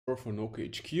For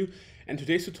Nocode HQ, and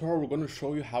today's tutorial we're going to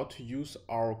show you how to use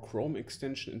our Chrome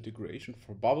extension integration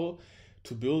for Bubble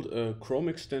to build a Chrome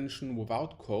extension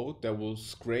without code that will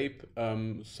scrape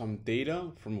some data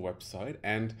from a website,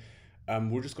 and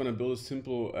we're just going to build a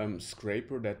simple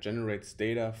scraper that generates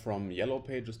data from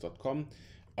yellowpages.com.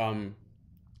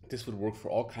 This would work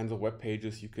for all kinds of web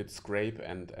pages. You could scrape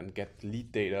and get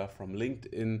lead data from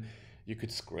LinkedIn. You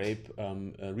could scrape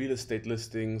real estate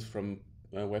listings from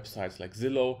websites like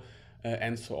Zillow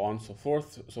and so on and so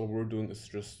forth. So what we're doing is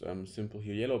just simple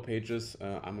here, Yellow Pages.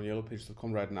 I'm on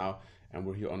yellowpages.com right now, and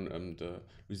we're here on the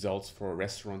results for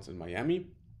restaurants in Miami.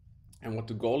 And what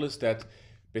the goal is that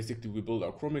basically we build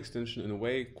our Chrome extension in a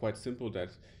way quite simple that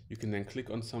you can then click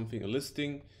on something, a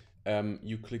listing,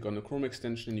 you click on the Chrome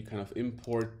extension and you kind of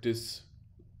import this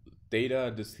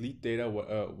data, this lead data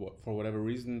for whatever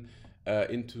reason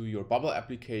into your Bubble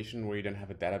application, where you then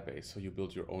have a database. So you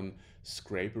build your own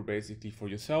scraper basically for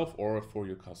yourself or for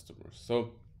your customers.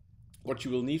 So what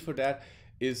you will need for that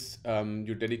is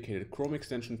your dedicated Chrome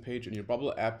extension page in your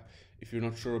Bubble app. If you're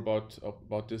not sure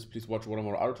about this, please watch one of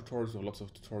our other tutorials. There are lots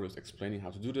of tutorials explaining how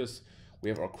to do this. We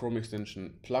have our Chrome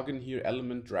extension plugin here,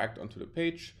 element dragged onto the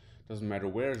page. Doesn't matter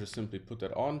where, just simply put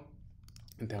that on.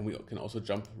 And then we can also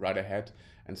jump right ahead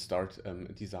and start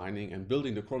designing and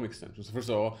building the Chrome extension. So first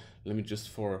of all, let me just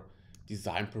for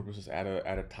design purposes add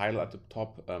a title at the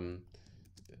top,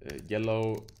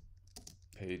 Yellow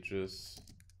Pages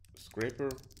Scraper.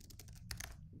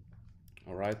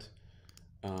 All right,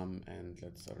 and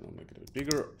let's, I don't know, make it a bit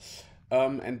bigger.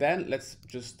 And then let's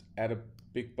just add a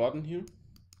big button here.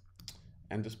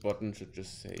 And this button should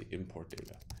just say import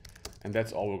data. And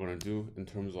that's all we're gonna do in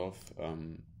terms of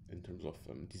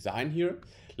design here.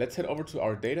 Let's head over to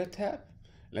our data tab.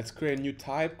 Let's create a new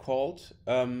type called,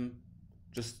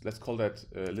 let's call that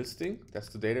listing. That's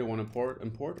the data we want to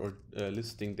import or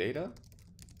listing data,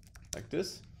 like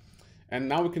this. And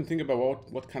now we can think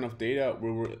about what kind of data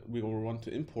we will want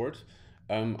to import.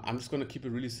 I'm just going to keep it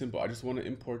really simple. I just want to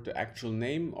import the actual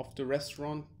name of the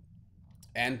restaurant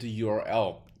and the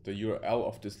URL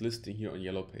of this listing here on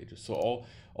Yellow Pages. So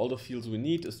all the fields we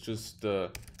need is just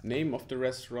the name of the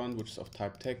restaurant, which is of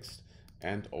type text,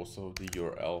 and also the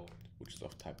URL, which is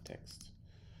of type text.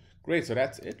 Great, so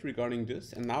that's it regarding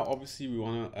this. And now obviously we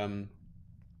want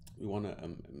to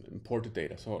import the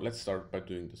data. So let's start by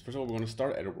doing this. First of all, we're going to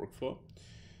start edit workflow.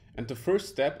 And the first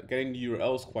step, getting the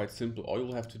URL, is quite simple. All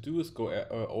you'll have to do is go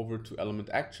over to element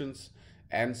actions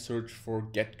and search for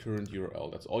get current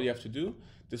URL. That's all you have to do.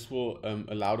 This will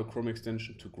allow the Chrome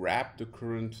extension to grab the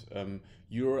current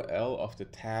URL of the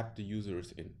tab the user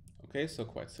is in. Okay, so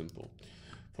quite simple.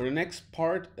 For the next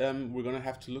part, we're gonna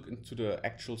have to look into the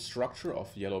actual structure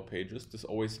of Yellow Pages. This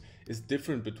always is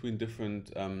different between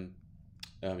different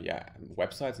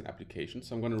websites and applications.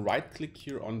 So I'm gonna right click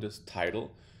here on this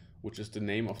title, which is the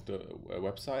name of the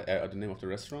website, the name of the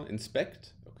restaurant,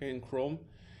 inspect, okay, in Chrome.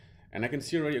 And I can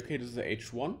see already, okay, this is a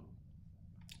H1,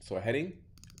 so a heading,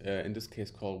 in this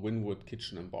case called Winwood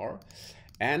Kitchen and Bar.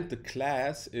 And the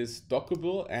class is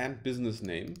dockable and business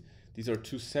name. These are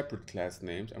two separate class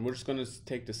names. And we're just gonna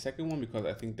take the second one because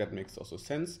I think that makes also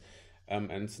sense. And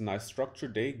it's a nice structure.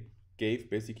 They gave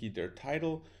basically their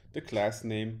title, the class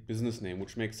name, business name,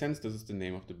 which makes sense. This is the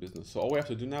name of the business. So all we have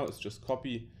to do now is just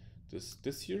copy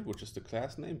this here, which is the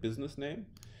class name, business name.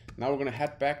 Now we're gonna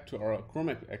head back to our Chrome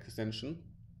extension,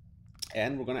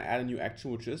 and we're gonna add a new action,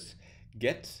 which is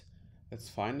get, let's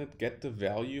find it, get the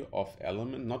value of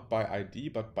element, not by ID,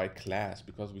 but by class,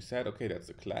 because we said, okay, that's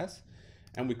a class.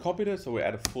 And we copied it, so we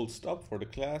add a full stop for the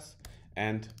class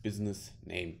and business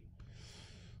name.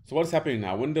 So what's happening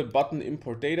now? When the button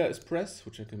import data is pressed,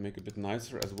 which I can make a bit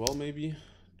nicer as well, maybe,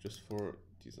 just for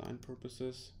design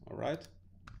purposes, all right.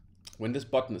 When this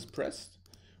button is pressed,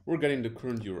 we're getting the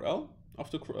current URL of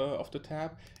the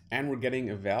tab, and we're getting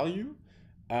a value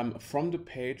from the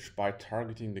page by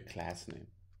targeting the class name.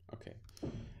 Okay,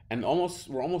 and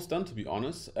we're almost done, to be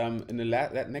honest. In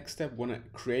that next step, we want to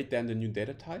create then the new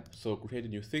data type. So create a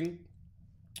new thing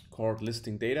called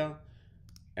listing data,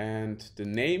 and the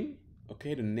name.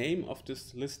 Okay, the name of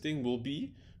this listing will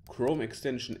be Chrome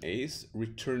extension A's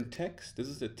return text. This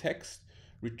is the text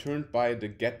returned by the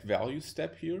get value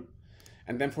step here.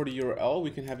 And then for the URL,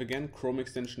 we can have again Chrome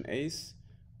extension A's,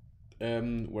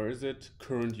 where is it?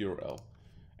 Current URL.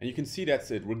 And you can see that's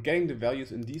it. We're getting the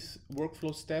values in these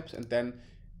workflow steps and then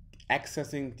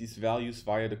accessing these values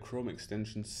via the Chrome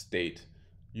extension state,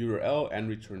 URL and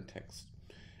return text.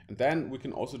 And then we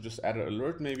can also just add an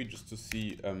alert, maybe just to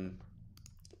see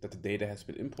that the data has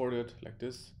been imported like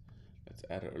this. Let's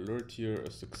add an alert here, a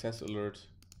success alert.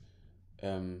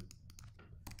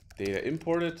 Data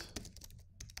imported.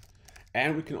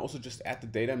 And we can also just add the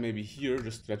data maybe here,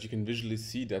 just so that you can visually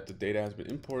see that the data has been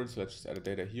imported. So let's just add the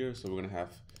data here. So we're gonna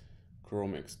have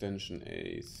Chrome extension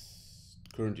a's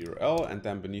current URL, and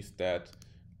then beneath that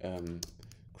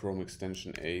Chrome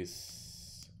extension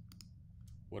a's,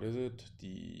 what is it?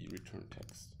 The return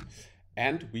text.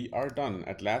 And we are done.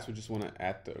 At last, we just want to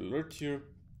add the alert here.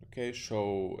 Okay,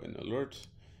 show an alert.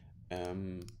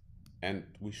 And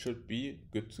we should be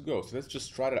good to go. So let's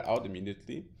just try that out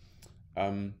immediately.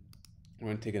 I'm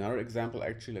going to take another example.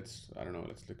 Actually, let's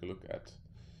take a look at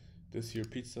this here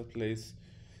pizza place.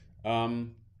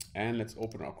 And let's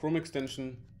open our Chrome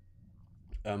extension.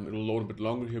 It'll load a bit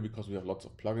longer here because we have lots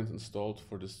of plugins installed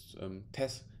for this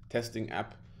testing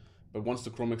app. But once the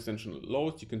Chrome extension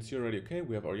loads, you can see already, okay,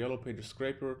 we have our Yellow Pages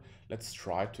scraper. Let's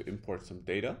try to import some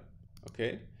data,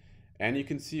 okay? And you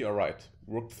can see, all right,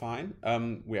 worked fine.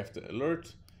 We have the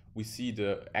alert. We see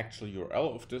the actual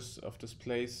URL of this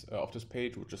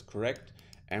page, which is correct.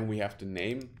 And we have the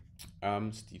name,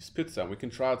 Steve's Pizza. We can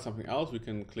try out something else. We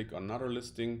can click on another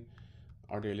listing.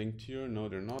 Are they linked here? No,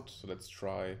 they're not. So let's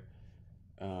try,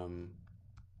 I don't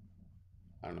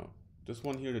know, this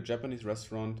one here, the Japanese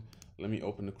restaurant. Let me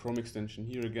open the Chrome extension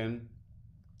here again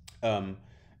and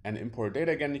import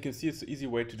data again. You can see it's an easy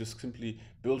way to just simply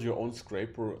build your own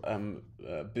scraper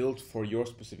built for your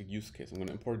specific use case. I'm going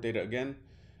to import data again,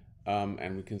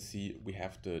 and we can see we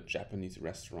have the Japanese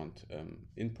restaurant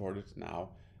imported now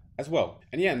as well.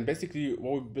 And yeah, and basically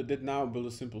what we did now, build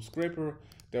a simple scraper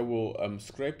that will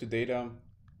scrape the data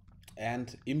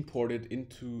and import it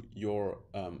into your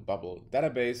Bubble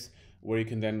database, where you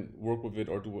can then work with it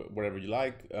or do whatever you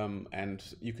like. And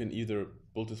you can either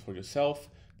build this for yourself,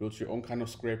 build your own kind of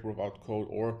scraper without code,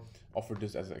 or offer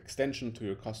this as an extension to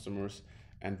your customers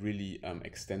and really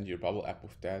extend your Bubble app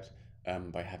with that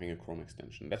by having a Chrome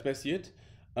extension. That's basically it.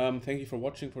 Thank you for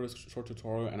watching for this short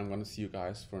tutorial, and I'm going to see you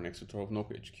guys for the next tutorial of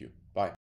Nocode HQ. Bye.